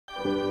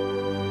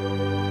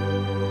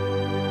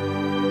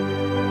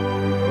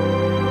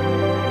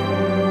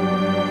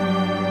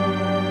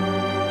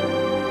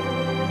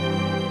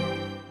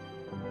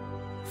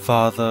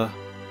Father,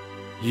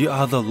 you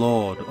are the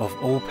Lord of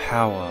all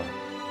power.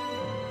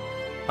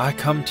 I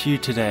come to you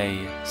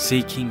today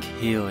seeking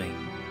healing.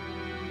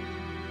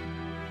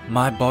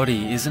 My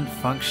body isn't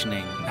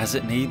functioning as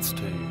it needs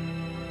to.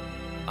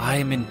 I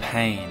am in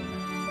pain.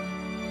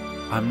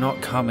 I'm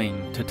not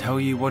coming to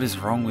tell you what is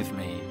wrong with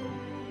me,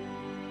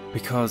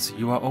 because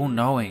you are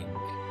all-knowing.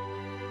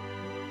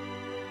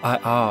 I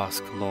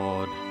ask,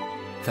 Lord,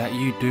 that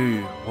you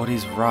do what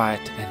is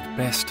right and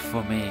best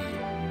for me.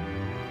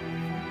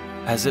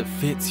 As it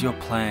fits your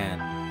plan,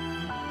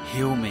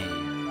 heal me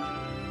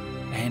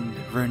and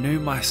renew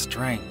my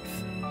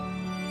strength.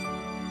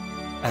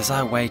 As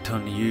I wait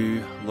on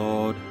you,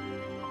 Lord,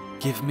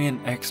 give me an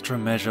extra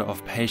measure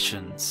of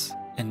patience,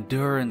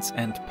 endurance,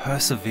 and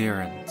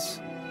perseverance.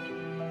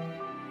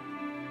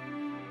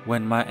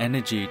 When my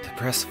energy to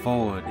press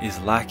forward is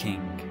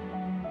lacking,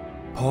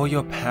 pour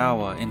your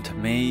power into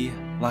me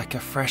like a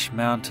fresh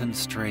mountain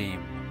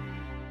stream,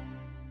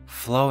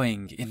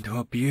 flowing into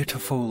a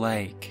beautiful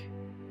lake.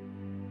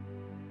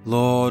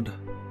 Lord,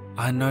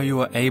 I know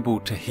you are able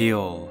to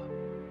heal.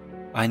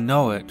 I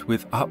know it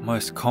with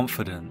utmost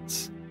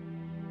confidence.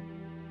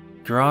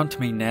 Grant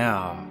me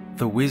now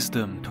the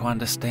wisdom to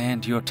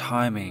understand your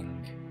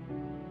timing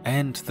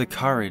and the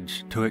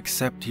courage to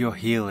accept your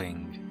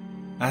healing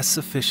as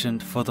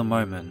sufficient for the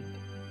moment.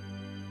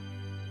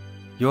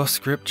 Your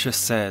scripture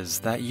says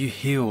that you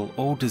heal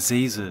all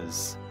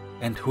diseases,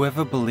 and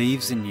whoever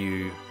believes in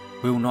you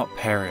will not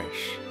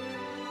perish,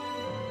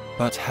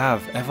 but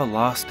have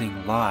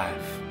everlasting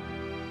life.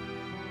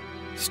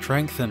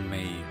 Strengthen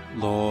me,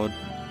 Lord,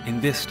 in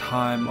this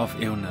time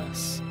of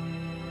illness.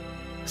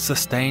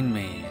 Sustain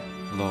me,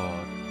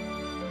 Lord.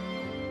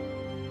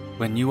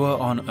 When you were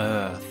on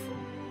earth,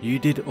 you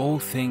did all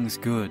things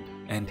good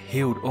and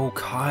healed all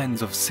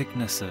kinds of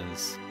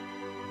sicknesses.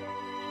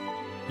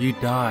 You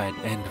died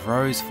and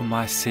rose for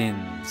my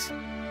sins,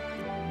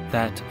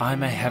 that I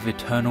may have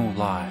eternal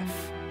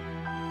life.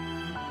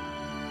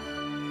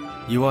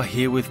 You are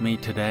here with me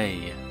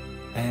today,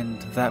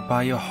 and that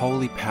by your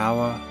holy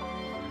power,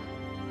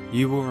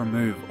 you will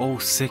remove all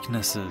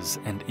sicknesses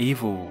and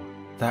evil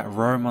that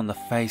roam on the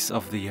face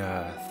of the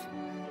earth.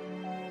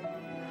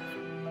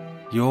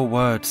 Your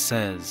word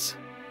says,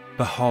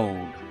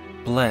 "Behold,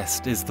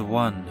 blessed is the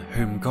one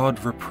whom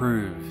God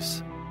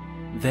reproves.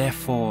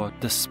 Therefore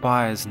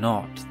despise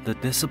not the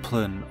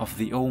discipline of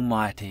the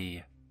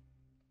Almighty.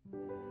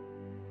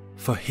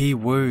 For he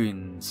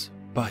wounds,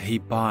 but he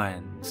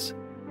binds.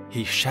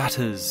 He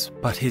shatters,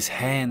 but his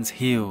hands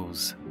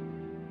heals."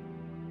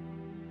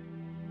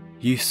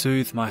 You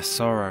soothe my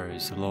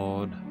sorrows,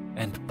 Lord,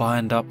 and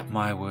bind up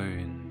my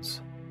wounds.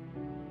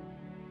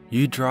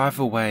 You drive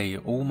away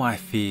all my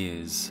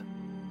fears.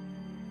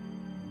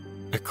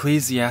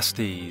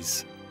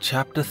 Ecclesiastes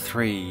chapter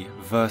 3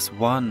 verse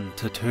 1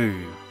 to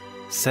 2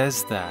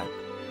 says that,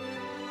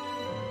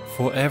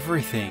 "For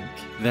everything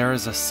there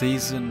is a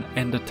season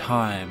and a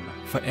time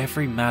for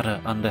every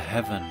matter under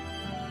heaven.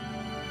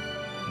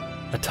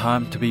 A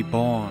time to be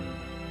born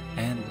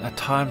and a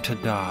time to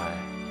die.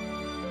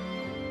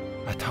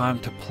 A time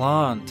to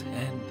plant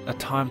and a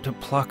time to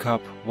pluck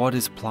up what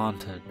is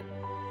planted.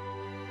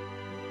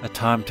 A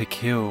time to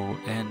kill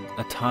and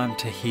a time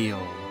to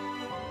heal.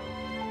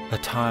 A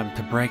time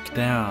to break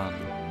down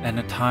and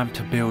a time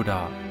to build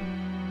up."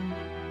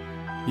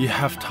 You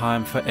have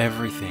time for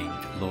everything,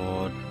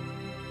 Lord,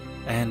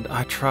 and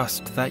I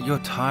trust that your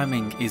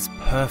timing is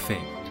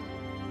perfect.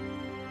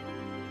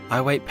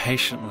 I wait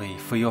patiently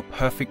for your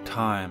perfect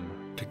time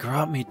to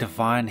grant me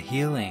divine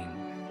healing.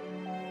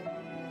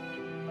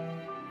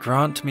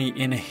 Grant me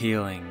inner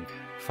healing,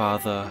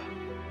 Father.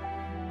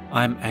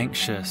 I am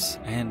anxious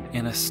and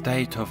in a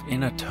state of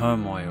inner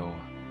turmoil.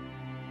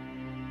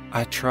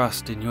 I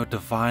trust in your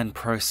divine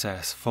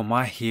process for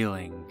my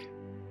healing.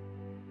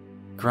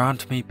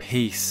 Grant me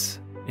peace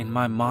in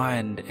my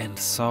mind and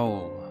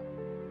soul.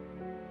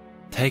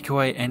 Take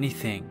away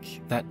anything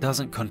that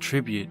doesn't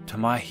contribute to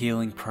my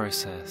healing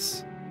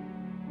process.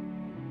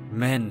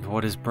 Mend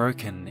what is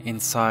broken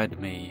inside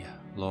me,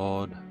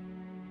 Lord.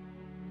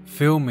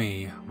 Fill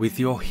me with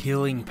your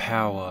healing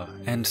power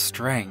and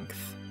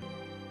strength.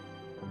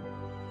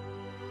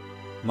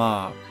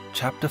 Mark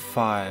chapter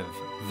 5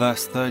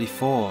 verse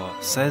 34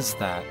 says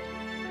that,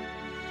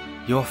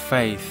 "Your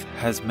faith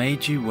has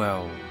made you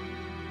well.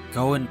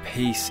 Go in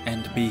peace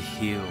and be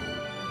healed."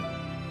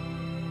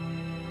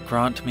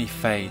 Grant me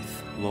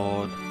faith,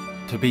 Lord,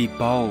 to be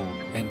bold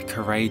and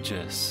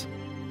courageous,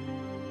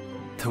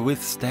 to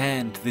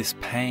withstand this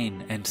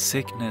pain and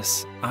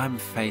sickness I'm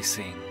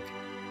facing.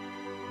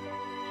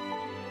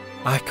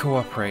 I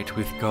cooperate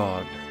with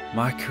God,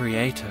 my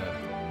Creator.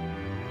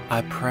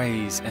 I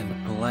praise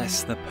and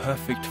bless the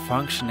perfect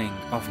functioning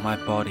of my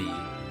body.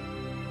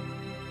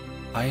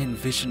 I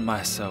envision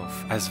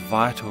myself as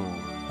vital,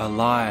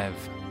 alive,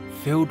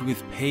 filled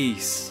with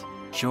peace,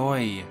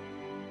 joy,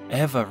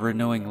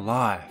 ever-renewing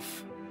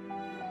life.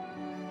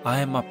 I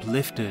am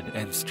uplifted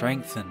and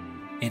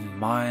strengthened in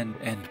mind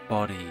and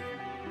body.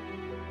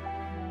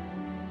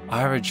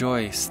 I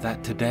rejoice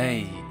that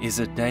today is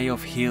a day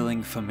of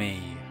healing for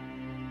me.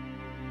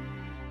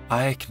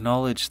 I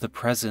acknowledge the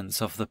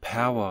presence of the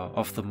power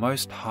of the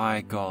Most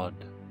High God.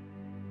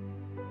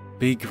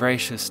 Be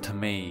gracious to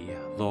me,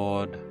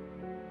 Lord.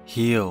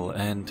 Heal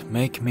and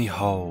make me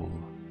whole.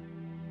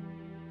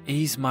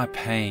 Ease my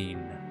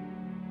pain.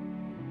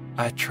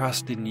 I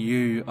trust in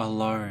you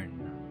alone.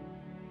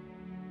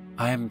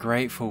 I am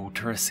grateful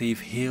to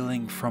receive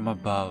healing from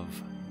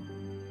above.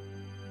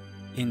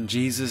 In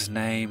Jesus'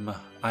 name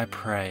I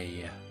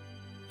pray.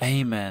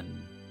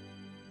 Amen.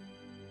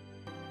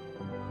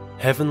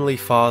 Heavenly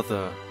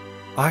Father,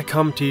 I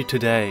come to you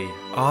today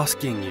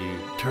asking you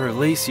to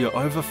release your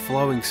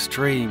overflowing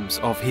streams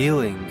of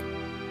healing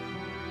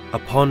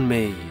upon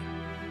me.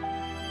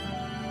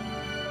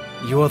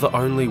 You are the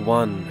only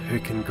one who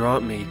can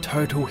grant me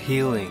total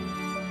healing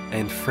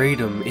and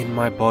freedom in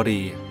my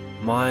body,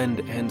 mind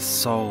and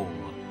soul.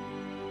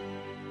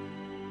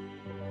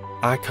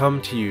 I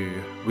come to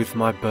you with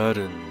my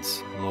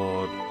burdens,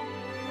 Lord.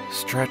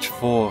 Stretch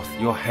forth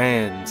your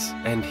hands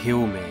and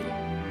heal me.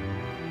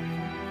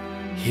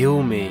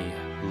 Heal me,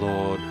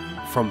 Lord,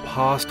 from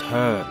past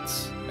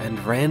hurts and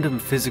random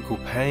physical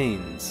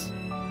pains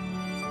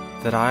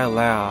that I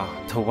allow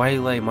to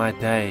waylay my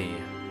day,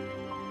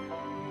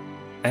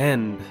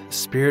 and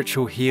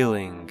spiritual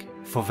healing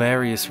for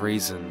various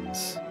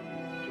reasons.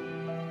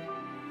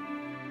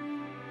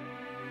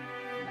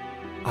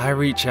 I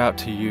reach out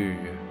to you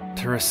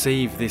to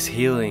receive this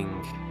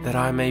healing that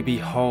I may be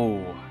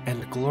whole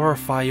and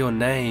glorify your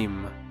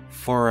name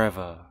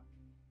forever.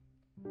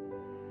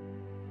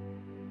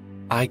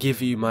 I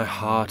give you my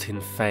heart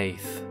in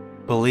faith,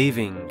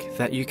 believing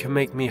that you can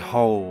make me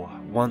whole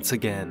once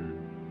again.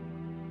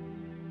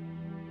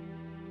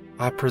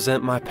 I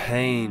present my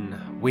pain,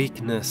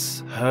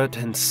 weakness, hurt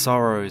and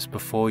sorrows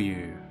before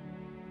you,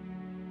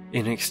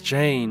 in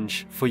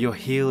exchange for your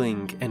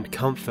healing and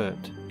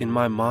comfort in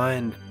my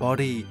mind,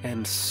 body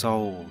and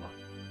soul.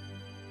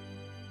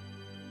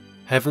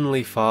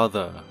 Heavenly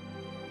Father,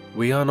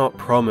 we are not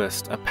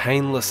promised a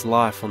painless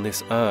life on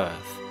this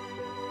earth,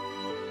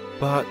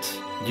 but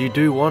you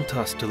do want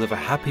us to live a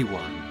happy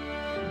one.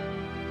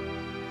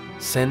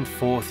 Send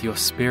forth your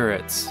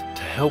spirits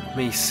to help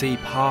me see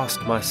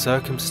past my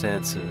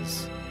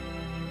circumstances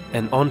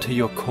and onto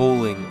your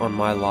calling on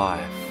my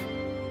life.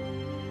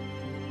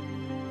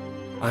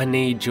 I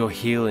need your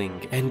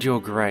healing and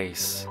your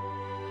grace.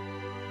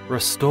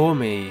 Restore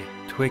me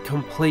to a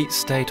complete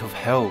state of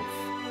health,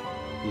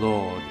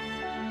 Lord.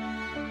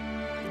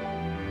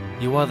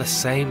 You are the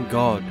same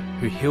God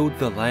who healed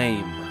the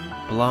lame,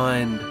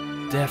 blind,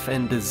 deaf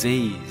and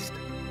diseased.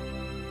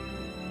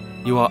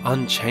 You are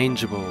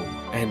unchangeable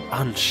and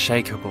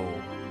unshakable.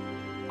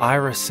 I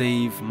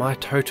receive my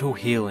total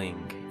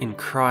healing in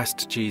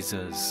Christ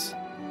Jesus.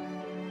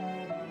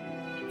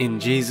 In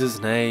Jesus'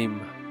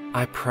 name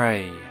I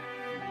pray.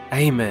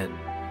 Amen.